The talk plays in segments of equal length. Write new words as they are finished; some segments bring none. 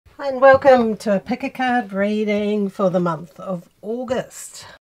And welcome to a pick a card reading for the month of August.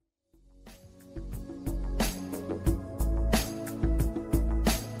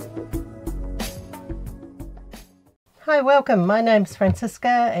 Hi, welcome. My name's Franziska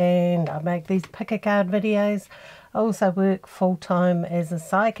and I make these pick a card videos. I also work full-time as a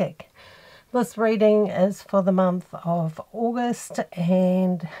psychic. This reading is for the month of August,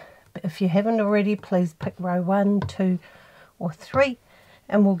 and if you haven't already, please pick row 1, 2 or 3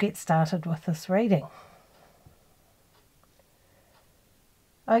 and we'll get started with this reading.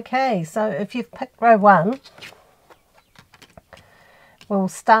 Okay, so if you've picked row 1, we'll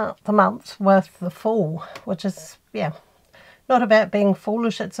start the month with the Fool, which is, not about being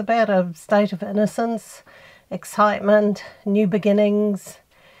foolish. It's about a state of innocence, excitement, new beginnings,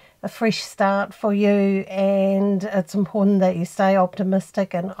 a fresh start for you, and it's important that you stay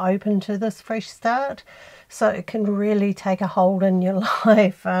optimistic and open to this fresh start so it can really take a hold in your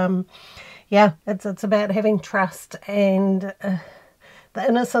life. It's about having trust, and the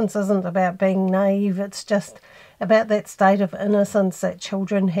innocence isn't about being naive. It's just about that state of innocence that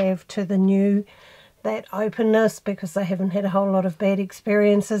children have to the new, that openness because they haven't had a whole lot of bad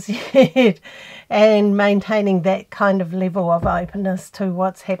experiences yet, and maintaining that kind of level of openness to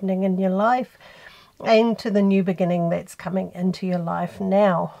what's happening in your life and to the new beginning that's coming into your life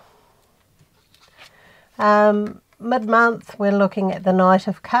now. Mid-month we're looking at the Knight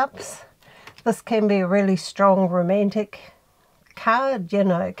of Cups. This can be a really strong romantic card.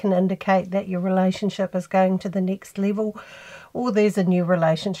 It can indicate that your relationship is going to the next level, or there's a new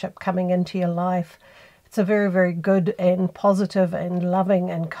relationship coming into your life. It's a very, very good and positive and loving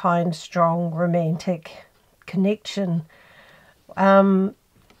and kind, strong, romantic connection.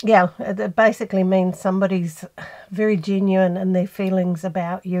 It basically means somebody's very genuine in their feelings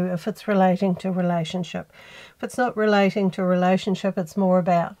about you if it's relating to relationship. If it's not relating to relationship, it's more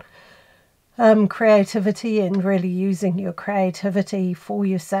about creativity and really using your creativity for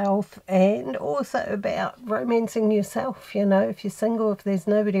yourself, and also about romancing yourself. If you're single, if there's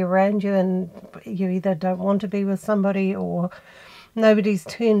nobody around you and you either don't want to be with somebody or nobody's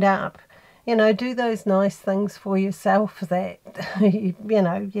turned up, do those nice things for yourself that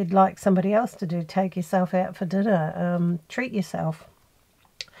you'd like somebody else to do. Take yourself out for dinner, treat yourself,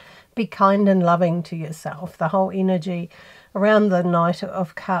 be kind and loving to yourself. The whole energy around the Knight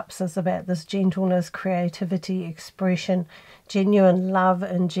of Cups is about this gentleness, creativity, expression, genuine love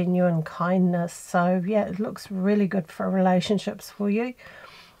and genuine kindness. So it looks really good for relationships for you,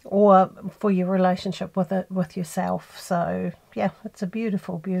 or for your relationship with yourself. So it's a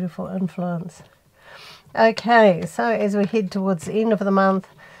beautiful, beautiful influence. Okay, so as we head towards the end of the month,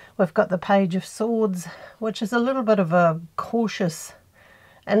 we've got the Page of Swords, which is a little bit of a cautious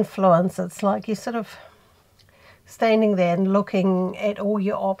influence. It's like you're sort of standing there and looking at all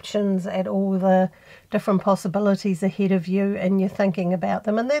your options, at all the different possibilities ahead of you, and you're thinking about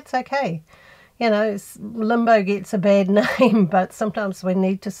them, and that's okay. Limbo gets a bad name, but sometimes we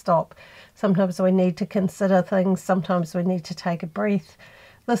need to stop. Sometimes we need to consider things. Sometimes we need to take a breath.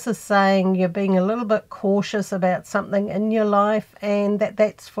 This is saying you're being a little bit cautious about something in your life, and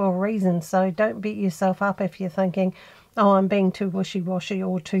that's for a reason. So don't beat yourself up if you're thinking, oh, I'm being too wishy-washy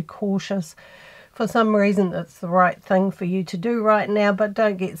or too cautious. For some reason it's the right thing for you to do right now, but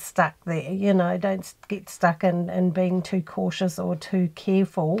don't get stuck there. Don't get stuck in being too cautious or too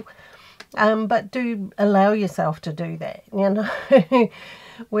careful. But do allow yourself to do that.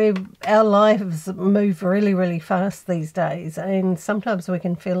 Our lives move really, really fast these days, and sometimes we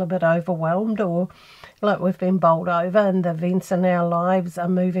can feel a bit overwhelmed, or like we've been bowled over, and the events in our lives are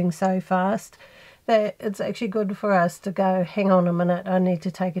moving so fast that it's actually good for us to go, hang on a minute, I need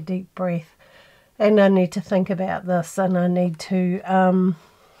to take a deep breath, and I need to think about this, and I need to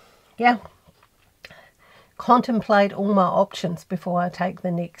contemplate all my options before I take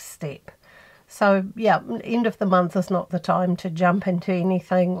the next step. So end of the month is not the time to jump into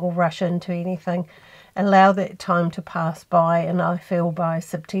anything or rush into anything. Allow that time to pass by, and I feel by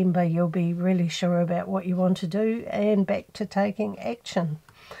September you'll be really sure about what you want to do and back to taking action.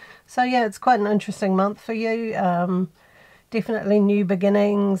 So it's quite an interesting month for you. Definitely new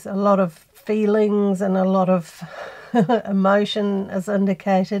beginnings, a lot of feelings and a lot of emotion is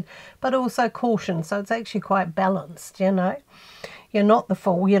indicated, but also caution. So it's actually quite balanced. You're not the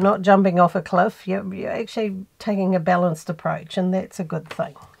fool, you're not jumping off a cliff, you're actually taking a balanced approach, and that's a good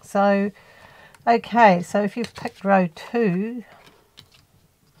thing. So, okay, so if you've picked row 2,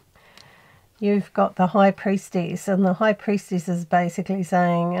 you've got the High Priestess, and the High Priestess is basically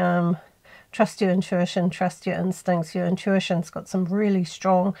saying, trust your intuition, trust your instincts. Your intuition's got some really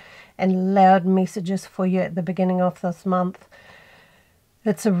strong and loud messages for you at the beginning of this month.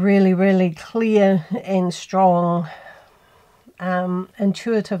 It's a really, really clear and strong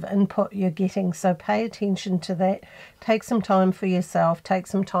intuitive input you're getting, so pay attention to that. Take some time for yourself, take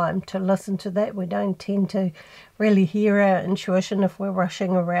some time to listen to that. We don't tend to really hear our intuition if we're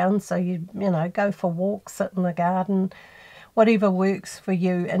rushing around, so you know, go for walks, sit in the garden, whatever works for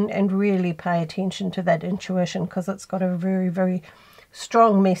you, and really pay attention to that intuition, because it's got a very, very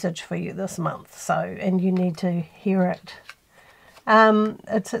strong message for you this month, so, and you need to hear it.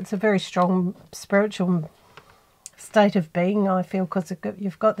 It's a very strong spiritual state of being, I feel, because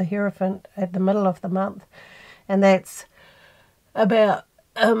you've got the Hierophant at the middle of the month, and that's about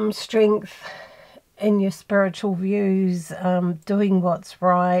strength in your spiritual views, doing what's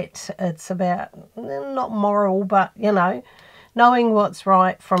right. It's about, not moral, but, you know, knowing what's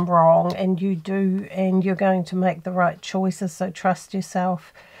right from wrong, and you do, and you're going to make the right choices, so trust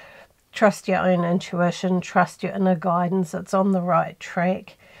yourself, trust your own intuition, trust your inner guidance, it's on the right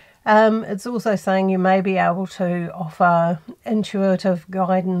track. It's also saying you may be able to offer intuitive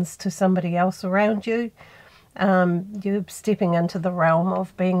guidance to somebody else around you. You're stepping into the realm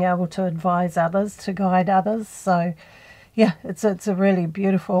of being able to advise others, to guide others. So, yeah, it's a really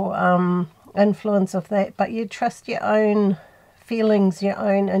beautiful influence of that. But you trust your own feelings, your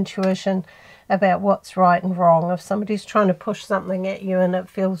own intuition about what's right and wrong. If somebody's trying to push something at you and it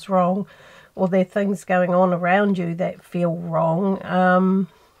feels wrong, or there are things going on around you that feel wrong,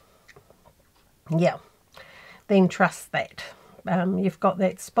 yeah, then trust that. You've got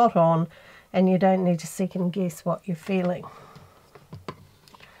that spot on, and you don't need to second guess what you're feeling.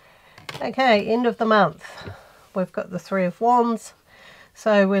 Okay, end of the month. We've got the Three of Wands.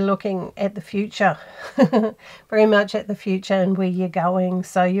 So we're looking at the future, very much at the future and where you're going.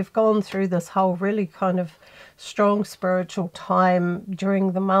 So you've gone through this whole really kind of strong spiritual time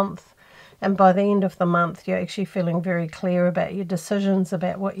during the month. And by the end of the month, you're actually feeling very clear about your decisions,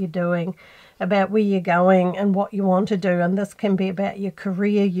 about what you're doing, about where you're going and what you want to do. And this can be about your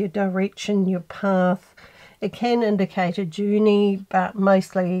career, your direction, your path. It can indicate a journey, but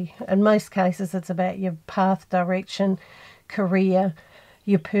mostly, in most cases, it's about your path, direction, career,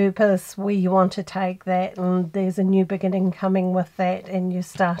 your purpose, where you want to take that, and there's a new beginning coming with that, and you're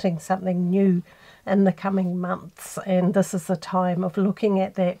starting something new in the coming months. And this is the time of looking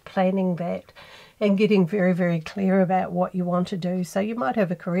at that, planning that, and getting very, very clear about what you want to do. So you might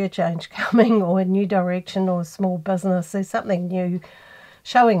have a career change coming, or a new direction, or a small business. There's something new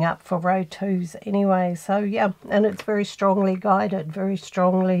showing up for row twos anyway. So yeah, and it's very strongly guided, very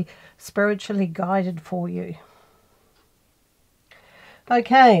strongly spiritually guided for you.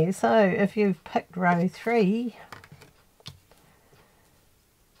 Okay, so if you've picked row 3,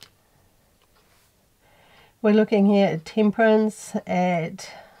 we're looking here at Temperance.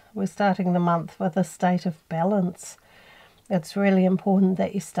 We're starting the month with a state of balance. It's really important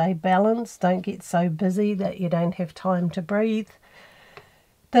that you stay balanced. Don't get so busy that you don't have time to breathe.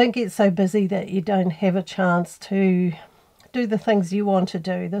 Don't get so busy that you don't have a chance to do the things you want to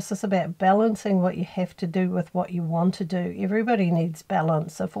do. This is about balancing what you have to do with what you want to do. Everybody needs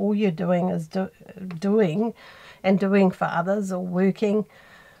balance. If all you're doing is doing for others, or working,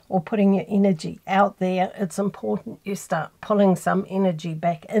 or putting your energy out there, it's important you start pulling some energy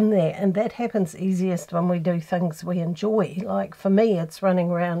back in there. And that happens easiest when we do things we enjoy. Like for me, it's running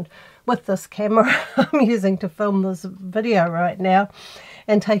around with this camera I'm using to film this video right now,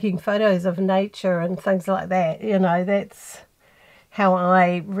 and taking photos of nature and things like that. You know, that's how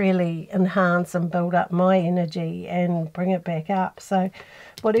I really enhance and build up my energy and bring it back up. So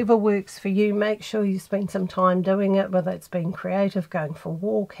whatever works for you, make sure you spend some time doing it, whether it's being creative, going for a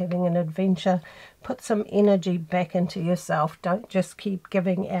walk, having an adventure. Put some energy back into yourself. Don't just keep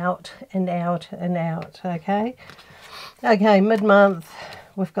giving out and out and out, okay? Okay, mid-month,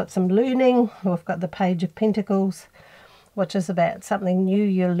 we've got some learning. We've got the Page of Pentacles, which is about something new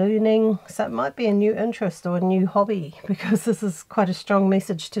you're learning. So it might be a new interest or a new hobby, because this is quite a strong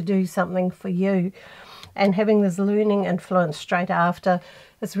message to do something for you. And having this learning influence straight after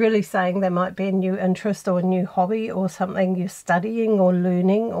is really saying there might be a new interest or a new hobby, or something you're studying or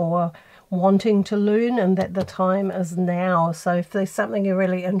learning or wanting to learn, and that the time is now. So if there's something you're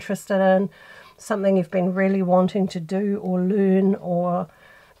really interested in, something you've been really wanting to do or learn or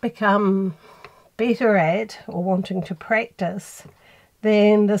become better at, or wanting to practice,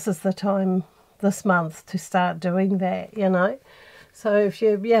 then this is the time this month to start doing that, you know. So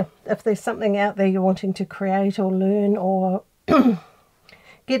if there's something out there you're wanting to create or learn or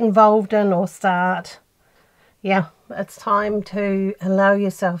get involved in or start, yeah, it's time to allow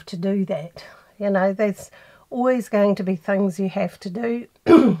yourself to do that. You know, there's always going to be things you have to do.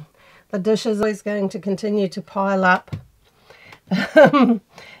 The dish is always going to continue to pile up.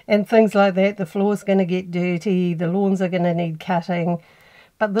 and things like that. The floor's going to get dirty, the lawns are going to need cutting.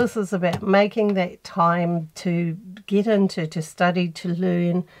 But this is about making that time to get into, to study, to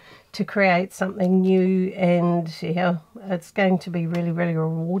learn, to create something new. And yeah, it's going to be really, really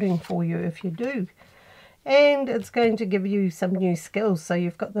rewarding for you if you do. And it's going to give you some new skills. So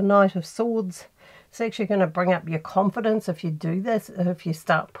you've got the Knight of Swords. It's actually going to bring up your confidence if you do this, if you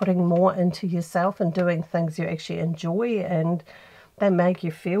start putting more into yourself and doing things you actually enjoy and they make you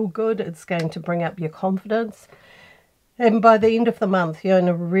feel good. It's going to bring up your confidence. And by the end of the month, you're in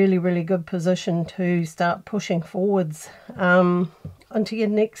a really, really good position to start pushing forwards onto your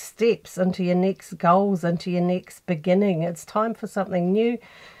next steps, into your next goals, into your next beginning. It's time for something new.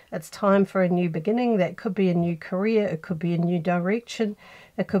 It's time for a new beginning. That could be a new career. It could be a new direction.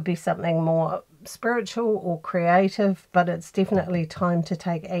 It could be something more spiritual or creative, but it's definitely time to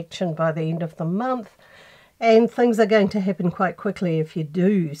take action by the end of the month. And things are going to happen quite quickly if you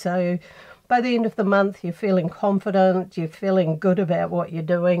do. So by the end of the month, you're feeling confident, you're feeling good about what you're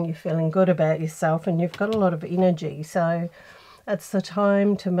doing, you're feeling good about yourself, and you've got a lot of energy. So it's the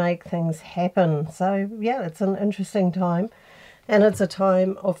time to make things happen. So yeah, it's an interesting time. And it's a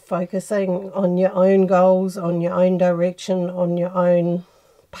time of focusing on your own goals, on your own direction, on your own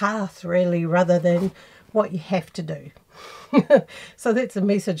path, really, rather than what you have to do. So that's a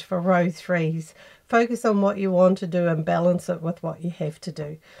message for row 3s. Focus on what you want to do and balance it with what you have to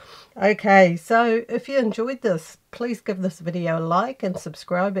do. Okay, so if you enjoyed this, please give this video a like and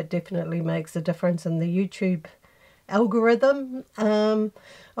subscribe. It definitely makes a difference in the YouTube algorithm. I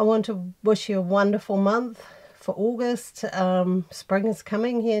want to wish you a wonderful month for August. Spring is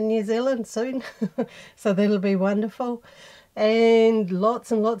coming here in New Zealand soon, so that'll be wonderful. And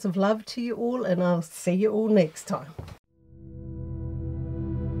lots of love to you all, and I'll see you all next time.